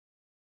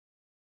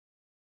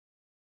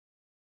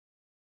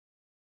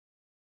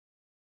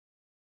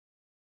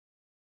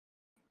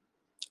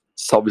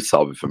Salve,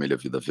 salve família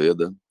Vida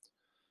Veda.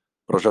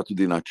 Projeto de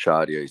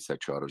Dinacharya às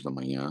 7 horas da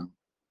manhã.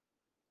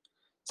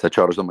 7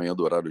 horas da manhã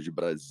do horário de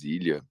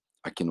Brasília,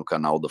 aqui no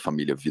canal da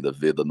família Vida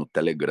Veda no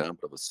Telegram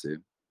para você.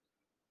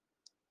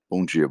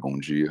 Bom dia, bom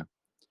dia.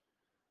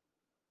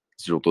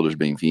 Sejam todas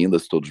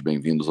bem-vindas, todos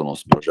bem-vindos ao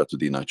nosso projeto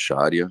de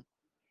Dinacharya.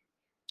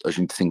 A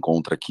gente se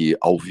encontra aqui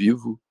ao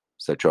vivo,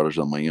 7 horas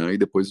da manhã, e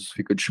depois isso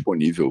fica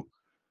disponível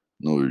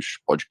nos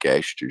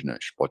podcasts, né,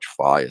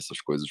 Spotify,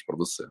 essas coisas para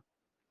você.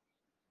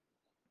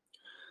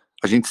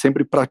 A gente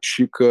sempre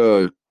pratica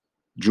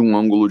de um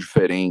ângulo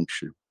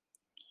diferente.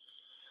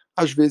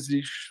 Às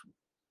vezes,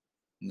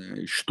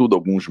 né, estuda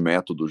alguns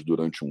métodos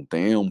durante um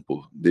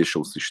tempo, deixa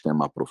o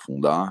sistema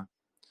aprofundar.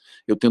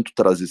 Eu tento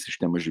trazer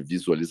sistemas de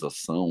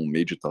visualização,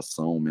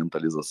 meditação,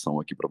 mentalização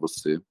aqui para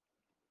você.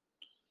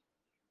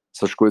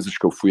 Essas coisas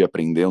que eu fui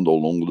aprendendo ao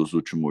longo dos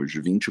últimos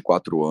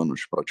 24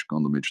 anos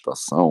praticando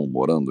meditação,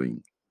 morando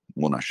em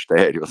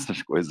monastério,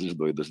 essas coisas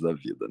doidas da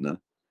vida, né?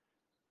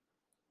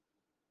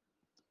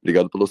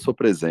 Obrigado pela sua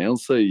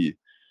presença e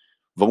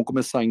vamos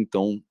começar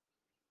então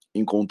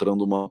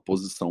encontrando uma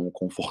posição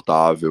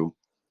confortável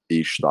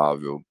e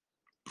estável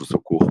para o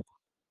seu corpo.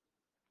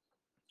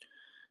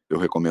 Eu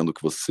recomendo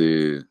que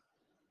você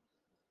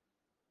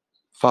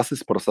faça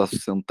esse processo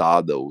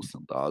sentada ou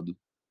sentado.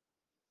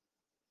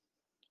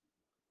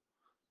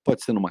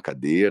 Pode ser numa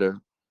cadeira,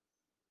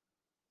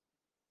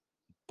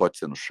 pode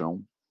ser no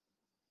chão,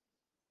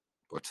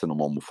 pode ser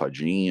numa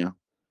almofadinha,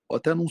 ou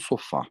até num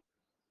sofá.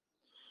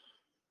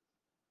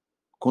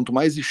 Quanto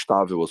mais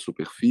estável a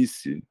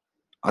superfície,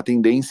 a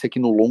tendência é que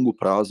no longo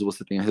prazo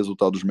você tenha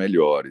resultados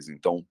melhores.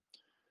 Então,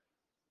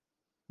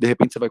 de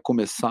repente você vai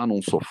começar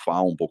num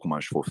sofá um pouco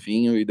mais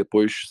fofinho e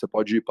depois você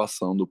pode ir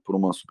passando por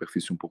uma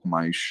superfície um pouco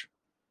mais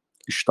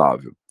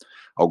estável.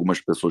 Algumas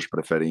pessoas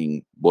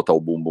preferem botar o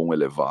bumbum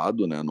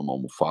elevado, né, numa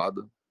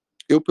almofada.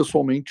 Eu,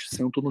 pessoalmente,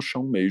 sento no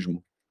chão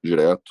mesmo,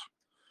 direto,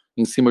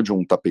 em cima de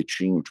um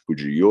tapetinho tipo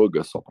de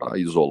yoga, só para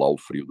isolar o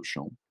frio do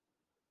chão.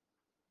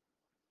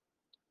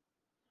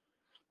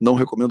 Não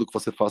recomendo que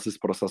você faça esse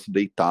processo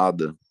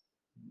deitada,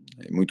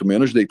 muito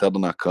menos deitado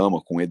na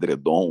cama, com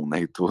edredom,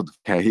 né, e tudo,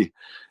 que aí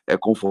é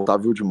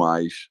confortável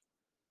demais.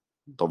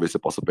 Talvez você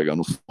possa pegar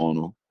no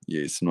sono, e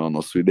esse não é o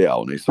nosso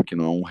ideal, né? Isso aqui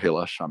não é um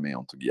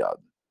relaxamento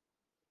guiado.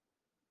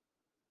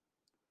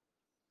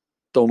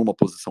 Então, numa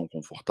posição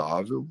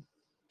confortável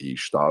e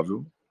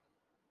estável,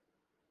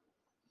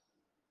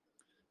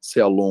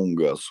 você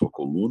alonga a sua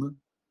coluna,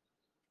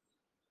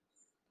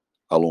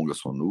 alonga a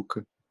sua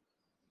nuca,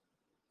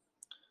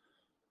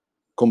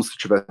 como se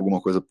tivesse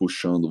alguma coisa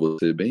puxando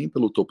você bem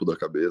pelo topo da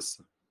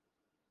cabeça.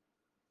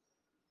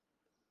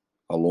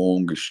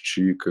 Alonga,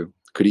 estica,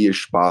 cria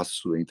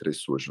espaço entre as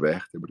suas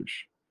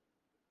vértebras.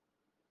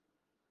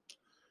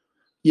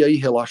 E aí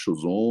relaxa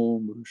os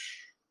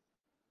ombros,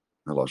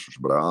 relaxa os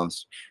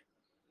braços,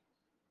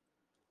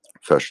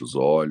 fecha os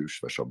olhos,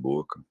 fecha a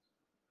boca.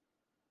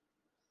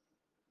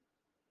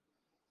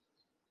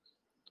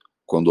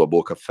 Quando a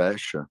boca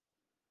fecha,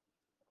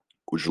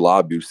 os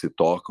lábios se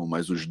tocam,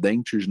 mas os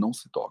dentes não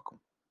se tocam.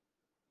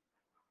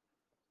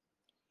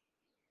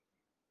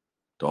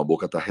 Então a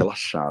boca está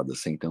relaxada,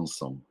 sem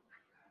tensão.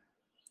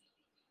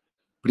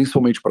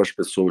 Principalmente para as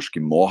pessoas que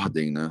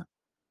mordem, né?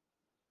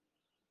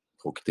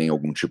 Ou que tem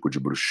algum tipo de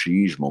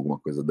bruxismo, alguma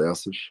coisa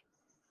dessas.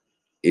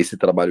 Esse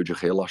trabalho de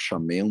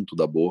relaxamento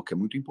da boca é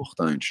muito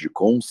importante, de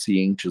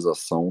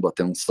conscientização da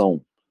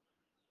tensão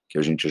que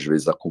a gente às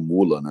vezes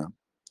acumula, né,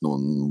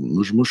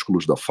 nos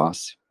músculos da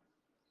face.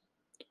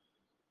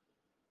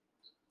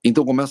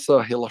 Então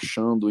começa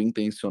relaxando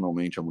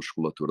intencionalmente a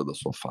musculatura da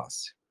sua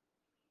face.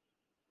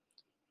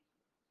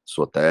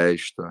 Sua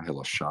testa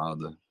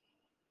relaxada,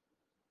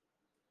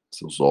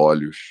 seus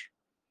olhos.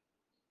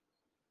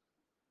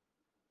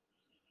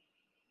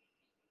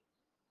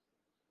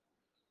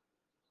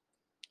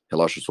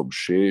 Relaxa sua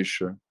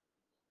bochecha,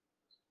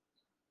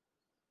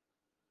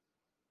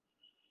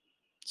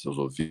 seus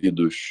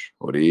ouvidos,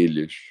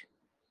 orelhas.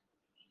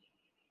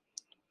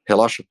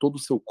 Relaxa todo o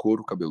seu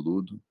couro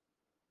cabeludo.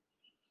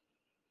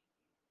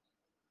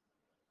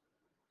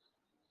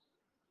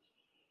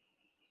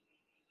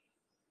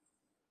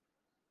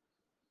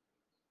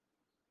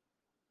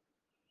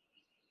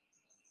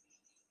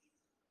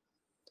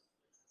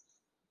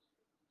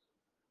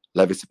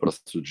 Leva esse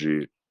processo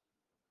de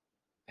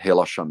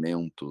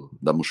relaxamento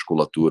da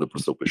musculatura para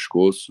o seu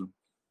pescoço,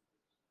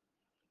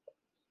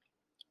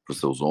 para os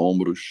seus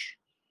ombros,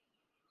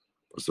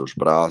 para os seus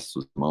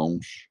braços,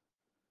 mãos.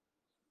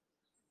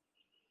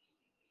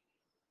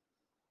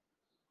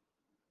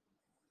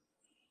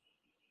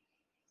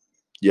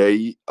 E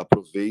aí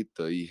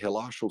aproveita e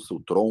relaxa o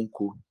seu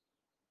tronco.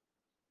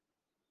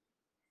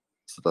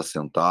 Você está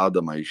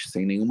sentada, mas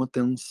sem nenhuma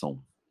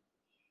tensão.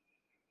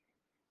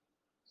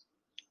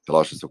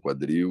 Relaxa seu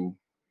quadril,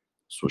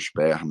 suas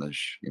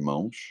pernas e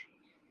mãos.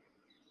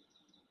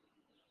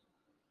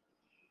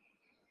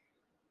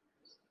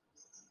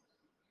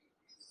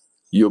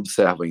 E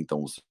observa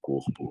então o seu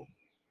corpo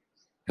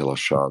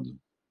relaxado,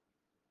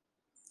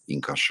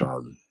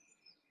 encaixado.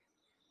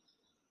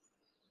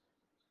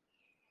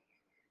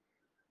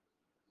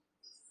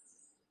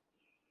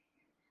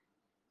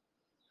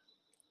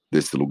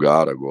 desse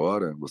lugar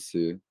agora,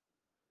 você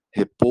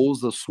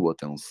repousa sua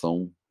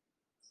atenção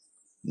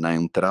na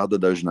entrada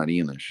das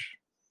narinas.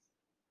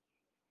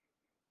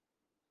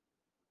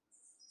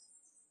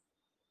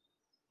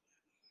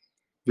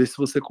 Vê se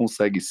você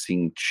consegue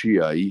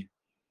sentir aí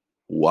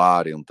o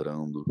ar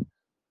entrando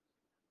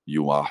e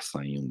o ar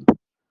saindo.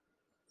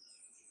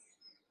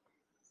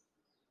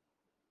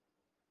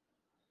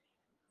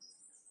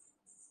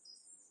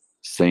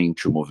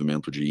 Sente o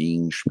movimento de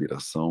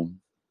inspiração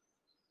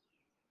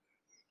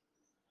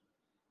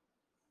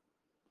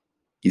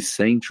e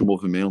sente o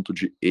movimento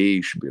de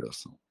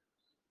expiração.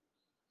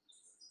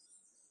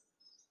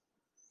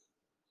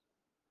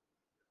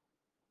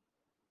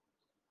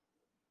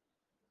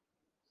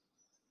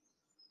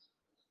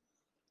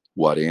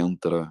 O ar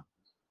entra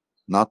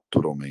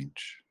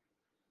naturalmente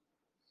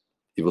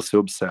e você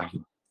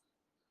observa.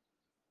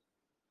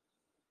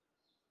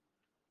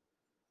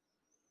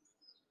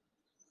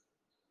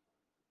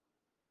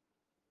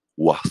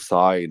 O ar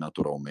sai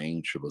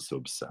naturalmente e você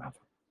observa.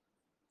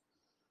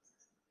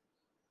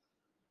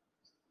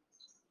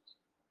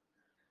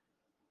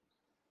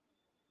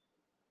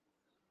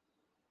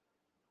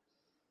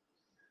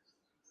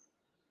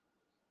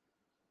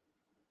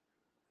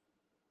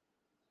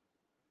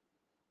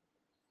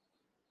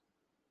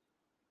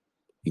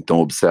 Então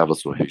observa a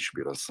sua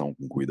respiração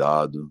com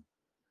cuidado,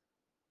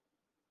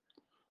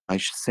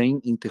 mas sem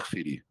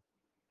interferir.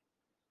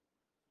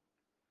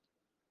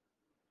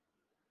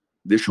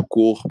 Deixa o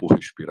corpo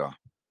respirar.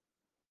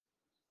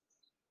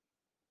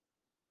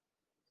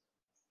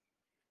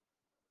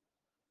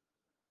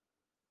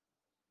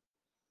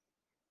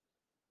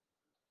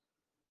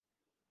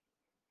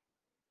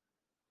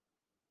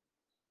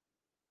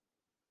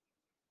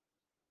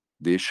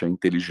 Deixa a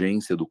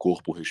inteligência do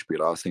corpo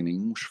respirar sem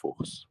nenhum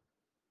esforço.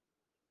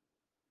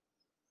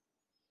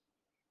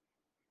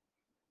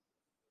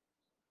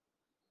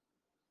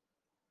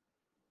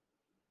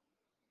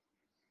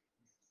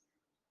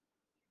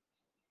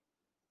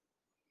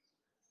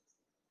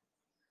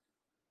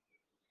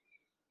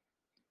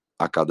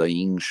 A cada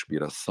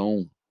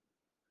inspiração,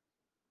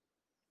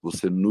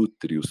 você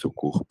nutre o seu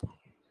corpo.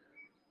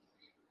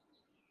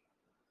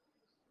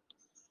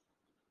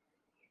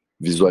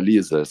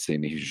 Visualiza essa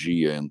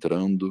energia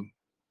entrando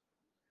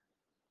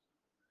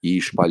e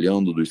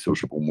espalhando dos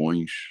seus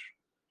pulmões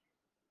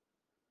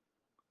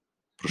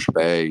para os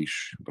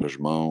pés, para as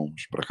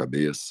mãos, para a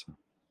cabeça,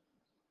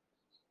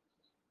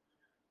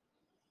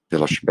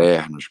 pelas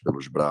pernas,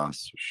 pelos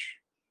braços,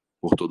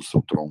 por todo o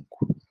seu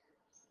tronco.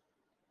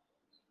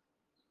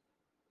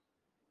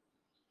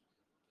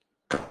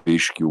 Cada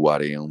vez que o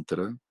ar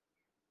entra,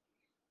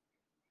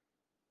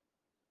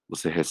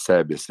 você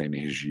recebe essa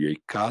energia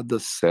e cada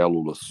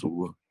célula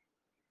sua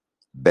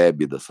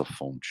bebe dessa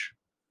fonte.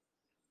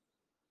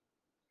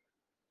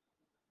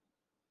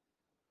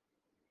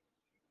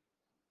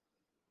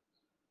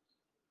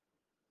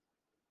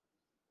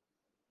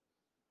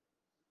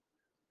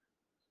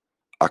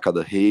 A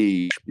cada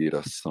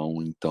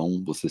respiração,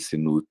 então, você se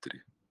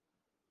nutre.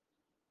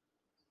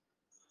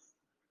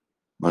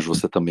 Mas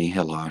você também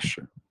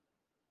relaxa.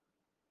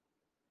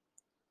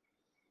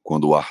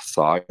 Quando o ar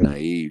sai na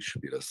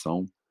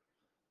expiração,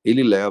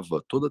 ele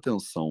leva toda a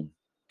tensão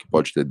que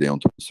pode ter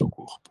dentro do seu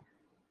corpo.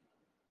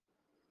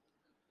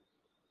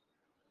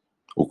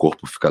 O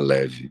corpo fica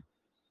leve,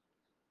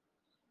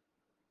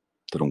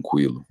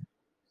 tranquilo.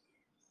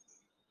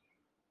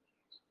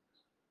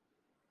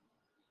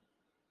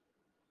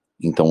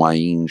 Então a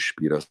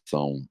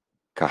inspiração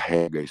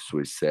carrega as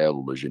suas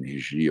células de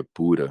energia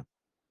pura,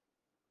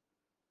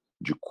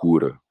 de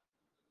cura,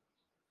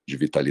 de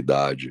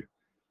vitalidade.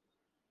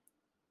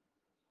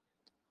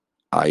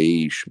 A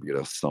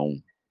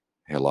expiração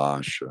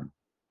relaxa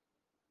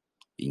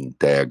e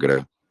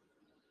integra.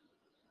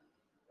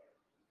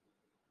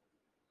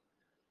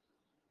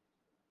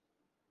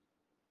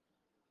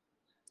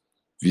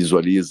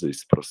 Visualiza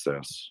esse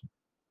processo.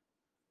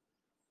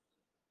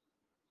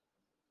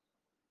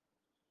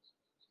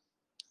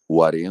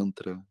 O ar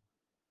entra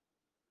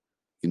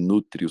e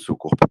nutre o seu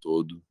corpo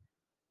todo.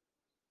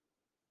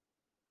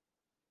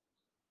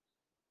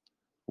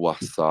 O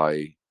ar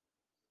sai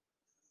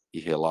e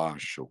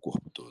relaxa o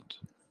corpo todo.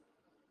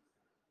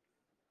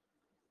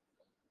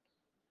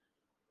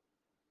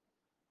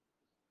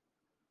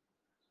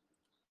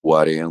 O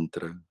ar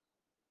entra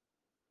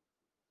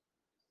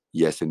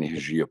e essa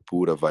energia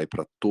pura vai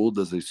para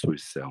todas as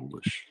suas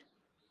células,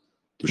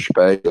 dos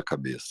pés à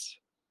cabeça,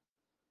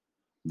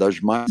 das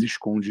mais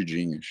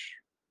escondidinhas,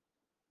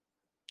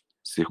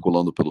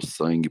 circulando pelo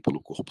sangue,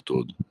 pelo corpo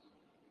todo.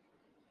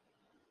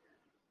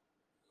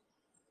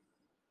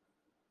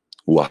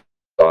 O ar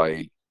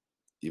sai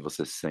e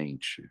você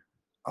sente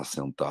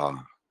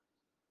assentar,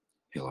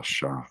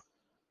 relaxar,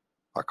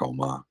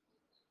 acalmar.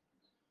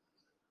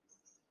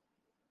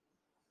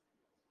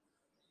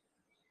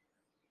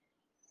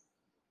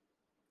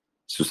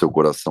 Se o seu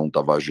coração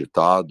estava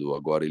agitado,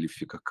 agora ele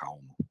fica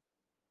calmo.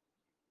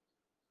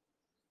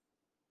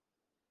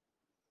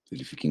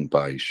 Ele fica em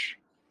paz.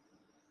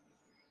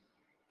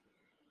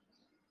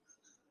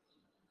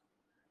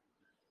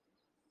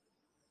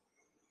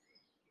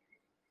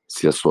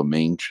 Se a sua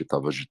mente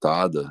estava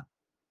agitada,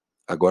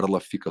 agora ela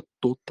fica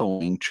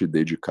totalmente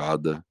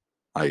dedicada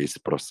a esse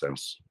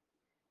processo.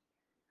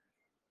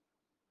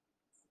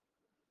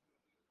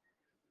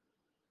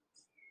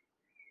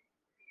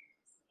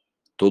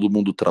 Todo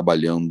mundo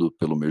trabalhando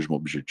pelo mesmo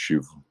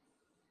objetivo.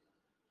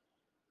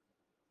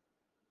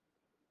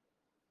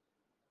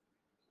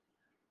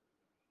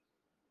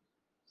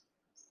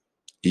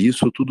 E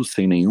isso tudo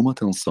sem nenhuma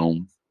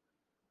tensão,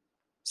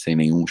 sem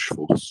nenhum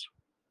esforço,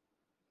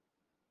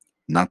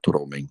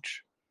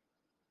 naturalmente.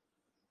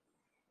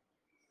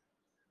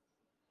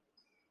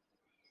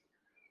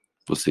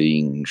 Você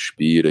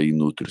inspira e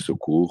nutre o seu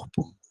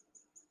corpo.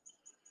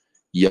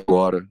 E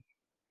agora,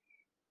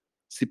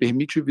 se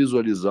permite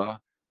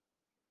visualizar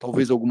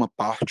talvez alguma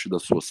parte da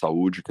sua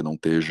saúde que não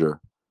esteja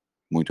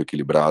muito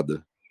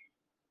equilibrada,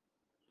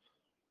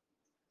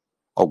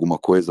 alguma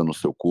coisa no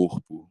seu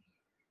corpo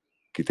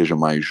que esteja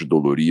mais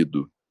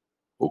dolorido,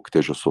 ou que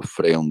esteja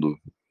sofrendo,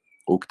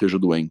 ou que esteja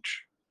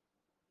doente.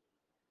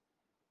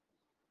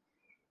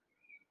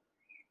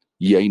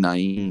 E aí, na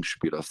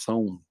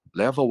inspiração,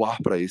 leva o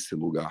ar para esse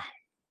lugar,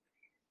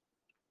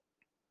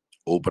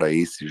 ou para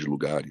esses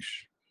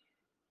lugares.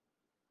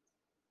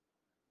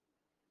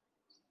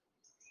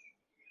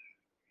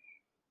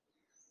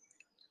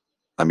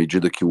 À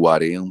medida que o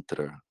ar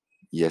entra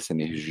e essa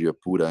energia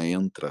pura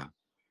entra,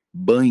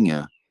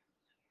 banha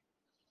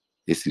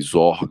esses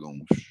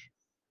órgãos,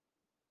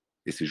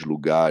 esses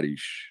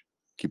lugares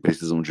que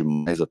precisam de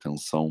mais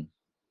atenção,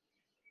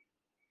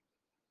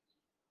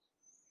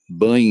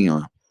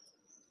 banha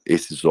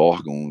esses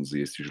órgãos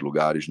e esses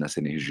lugares nessa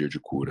energia de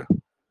cura.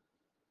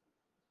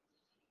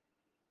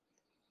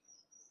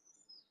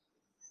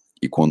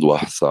 E quando o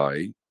ar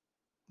sai,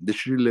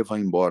 deixe de levar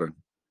embora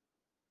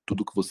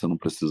tudo que você não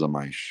precisa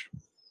mais.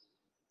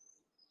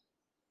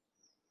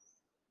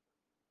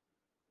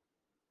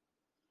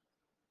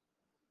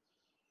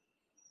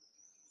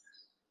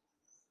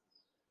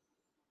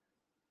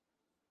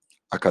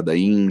 A cada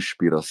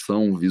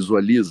inspiração,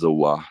 visualiza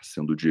o ar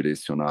sendo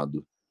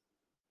direcionado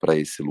para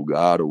esse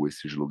lugar ou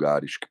esses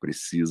lugares que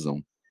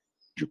precisam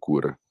de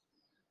cura.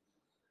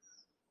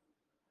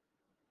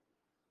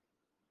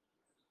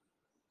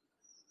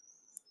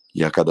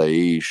 E a cada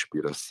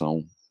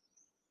expiração,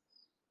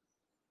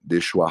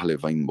 deixa o ar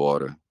levar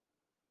embora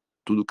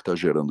tudo que está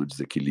gerando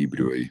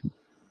desequilíbrio aí.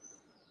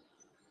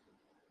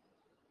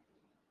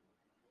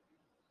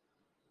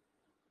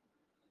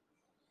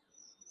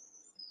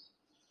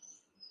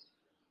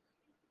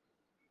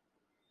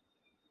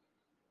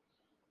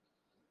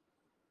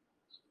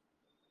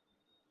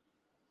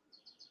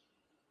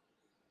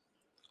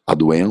 A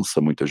doença,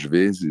 muitas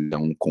vezes, é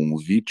um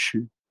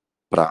convite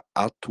para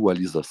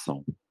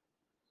atualização.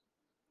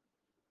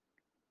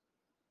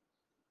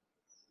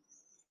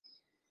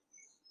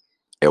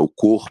 É o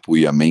corpo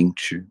e a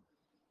mente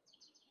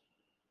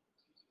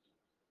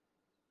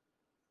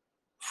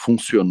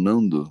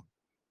funcionando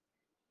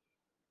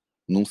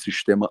num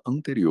sistema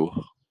anterior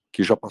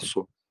que já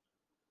passou,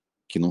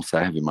 que não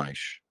serve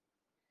mais.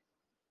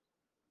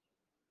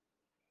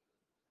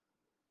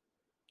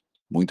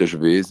 Muitas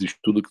vezes,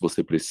 tudo que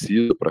você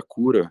precisa para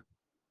cura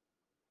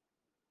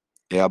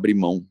é abrir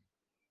mão,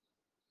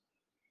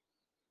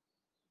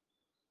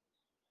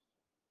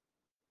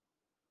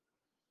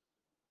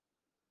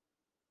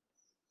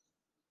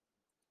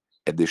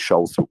 é deixar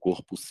o seu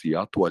corpo se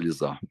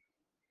atualizar,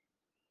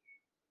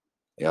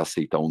 é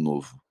aceitar o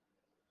novo.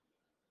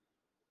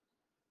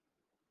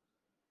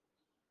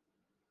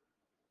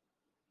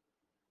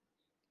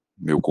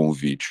 Meu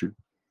convite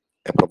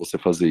é para você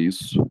fazer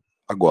isso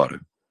agora.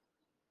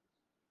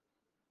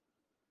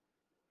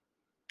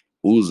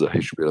 Usa a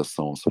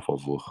respiração a seu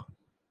favor.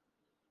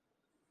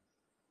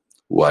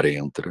 O ar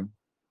entra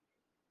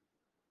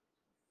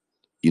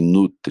e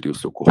nutre o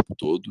seu corpo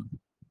todo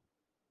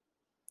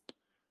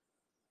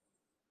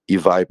e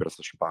vai para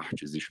essas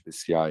partes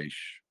especiais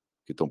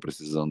que estão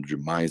precisando de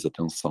mais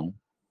atenção,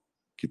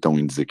 que estão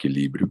em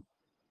desequilíbrio,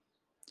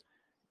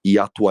 e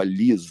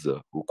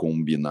atualiza o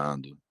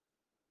combinado,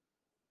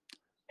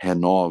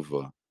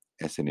 renova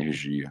essa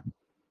energia.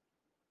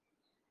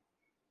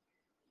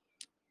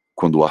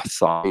 Quando o ar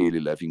sai, ele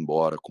leva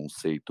embora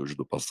conceitos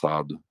do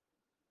passado.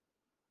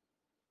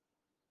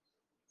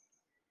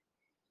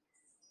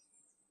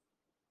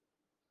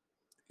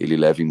 Ele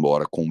leva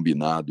embora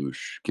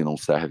combinados que não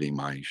servem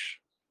mais.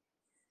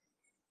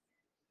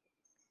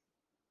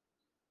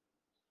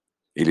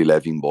 Ele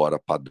leva embora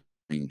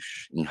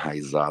padrões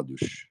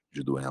enraizados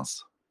de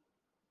doença.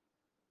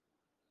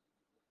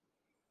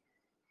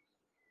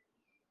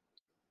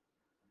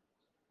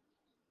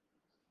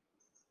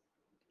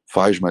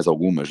 Faz mais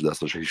algumas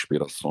dessas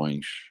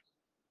respirações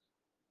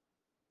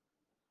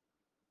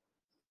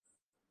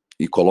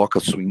e coloca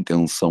a sua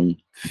intenção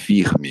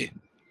firme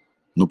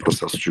no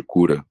processo de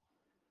cura,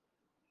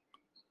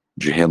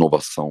 de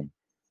renovação.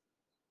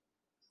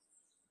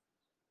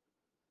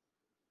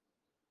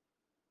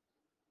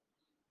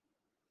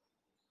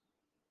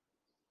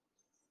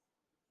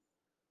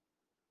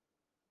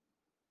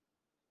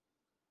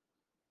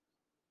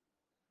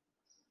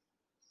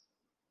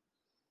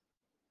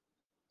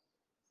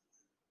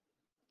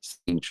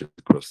 Sente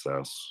esse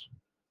processo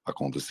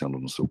acontecendo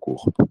no seu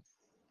corpo.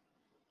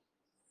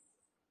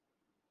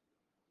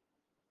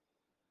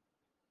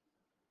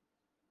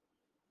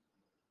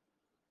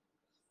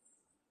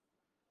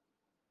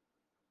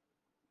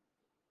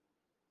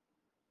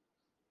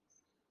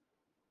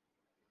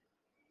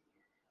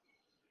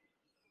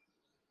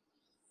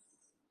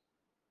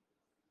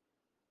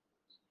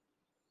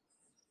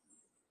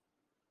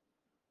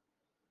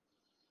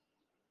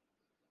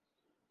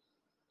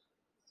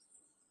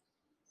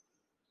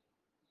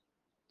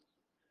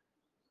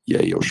 E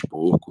aí, aos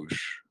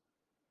poucos,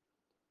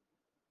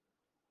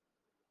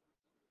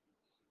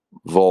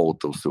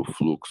 volta o seu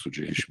fluxo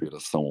de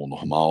respiração ao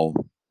normal.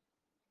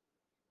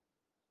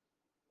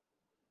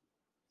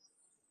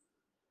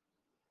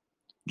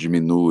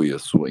 Diminui a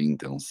sua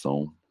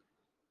intenção.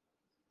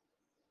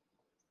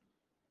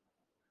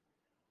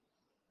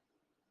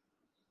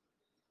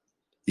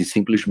 E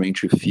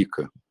simplesmente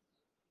fica.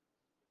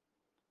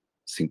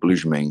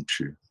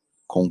 Simplesmente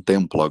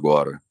contempla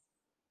agora.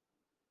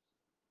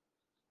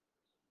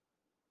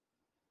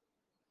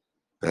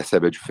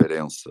 Percebe a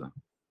diferença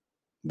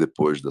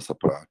depois dessa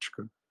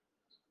prática.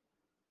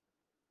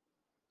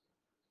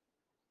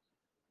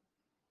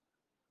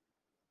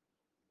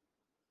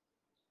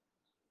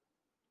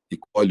 E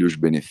colhe os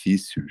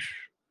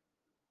benefícios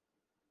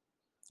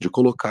de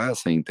colocar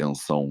essa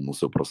intenção no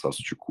seu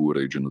processo de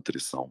cura e de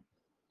nutrição.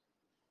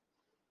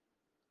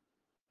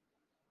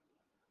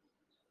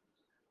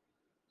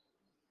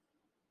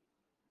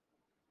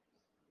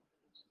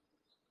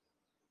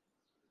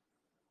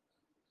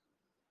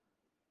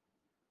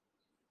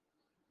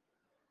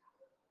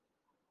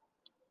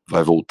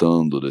 Vai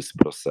voltando desse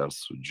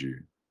processo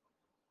de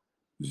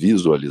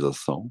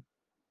visualização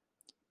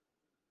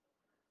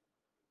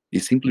e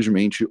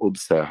simplesmente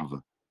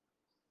observa.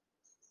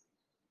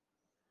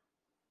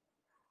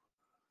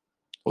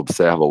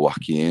 Observa o ar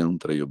que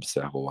entra e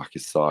observa o ar que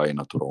sai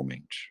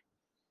naturalmente.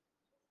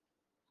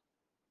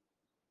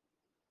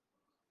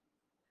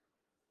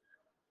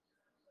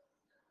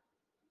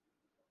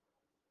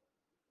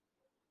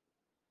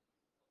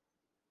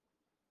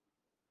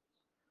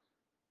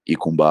 E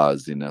com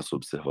base nessa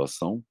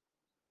observação,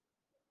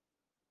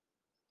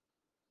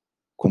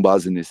 com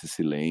base nesse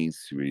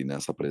silêncio e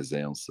nessa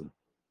presença,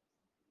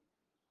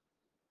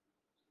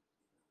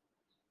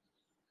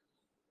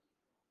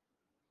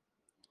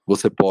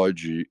 você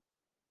pode,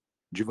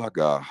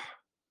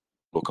 devagar,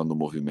 colocando o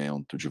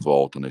movimento de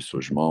volta nas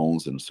suas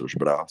mãos e nos seus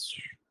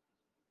braços.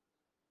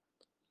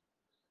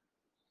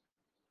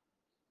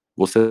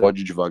 Você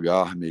pode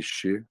devagar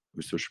mexer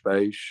os seus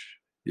pés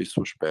e as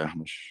suas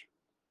pernas.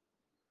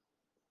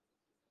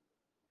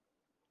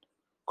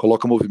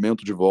 Coloca o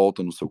movimento de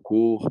volta no seu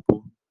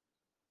corpo.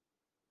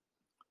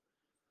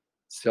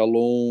 Se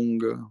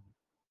alonga,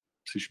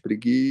 se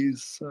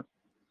espreguiça.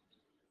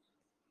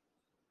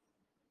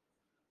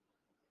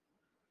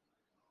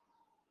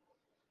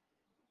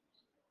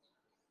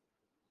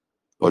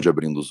 Pode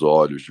abrindo os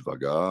olhos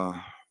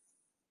devagar.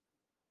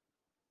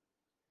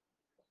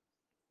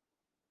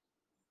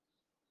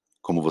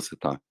 Como você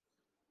está?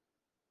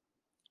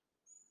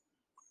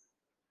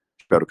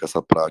 Espero que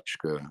essa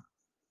prática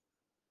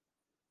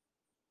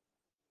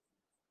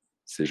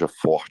seja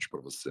forte para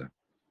você.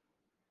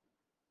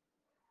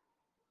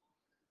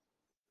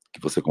 Que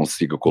você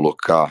consiga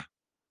colocar,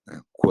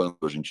 né, quando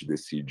a gente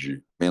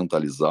decide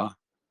mentalizar,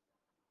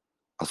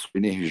 a sua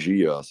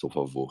energia a seu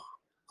favor,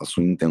 a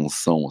sua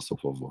intenção a seu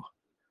favor.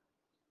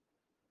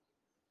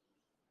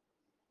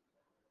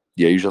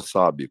 E aí já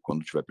sabe,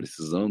 quando estiver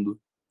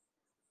precisando,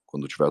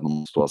 quando estiver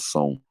numa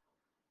situação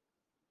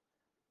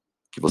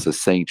que você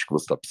sente que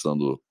você está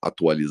precisando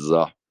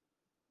atualizar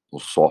o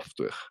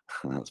software,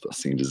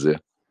 assim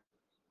dizer,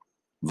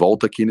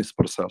 volta aqui nesse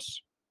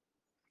processo,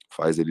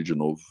 faz ele de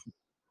novo.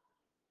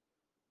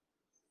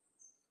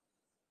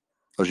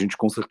 A gente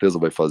com certeza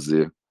vai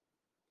fazer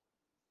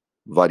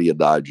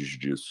variedades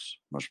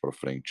disso mais para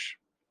frente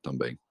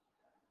também.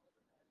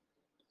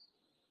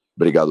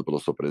 Obrigado pela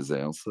sua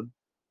presença.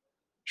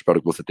 Espero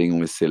que você tenha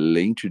um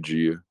excelente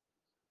dia.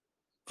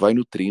 Vai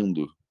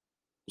nutrindo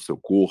o seu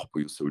corpo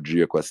e o seu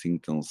dia com essa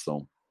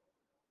intenção.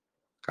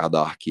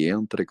 Cada ar que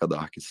entra e cada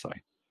ar que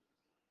sai.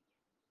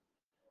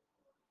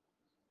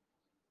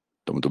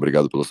 Então, muito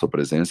obrigado pela sua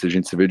presença e a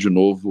gente se vê de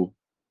novo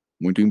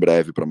muito em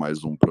breve para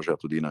mais um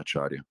projeto de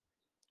Inacharya.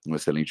 Um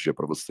excelente dia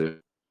para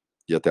você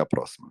e até a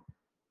próxima.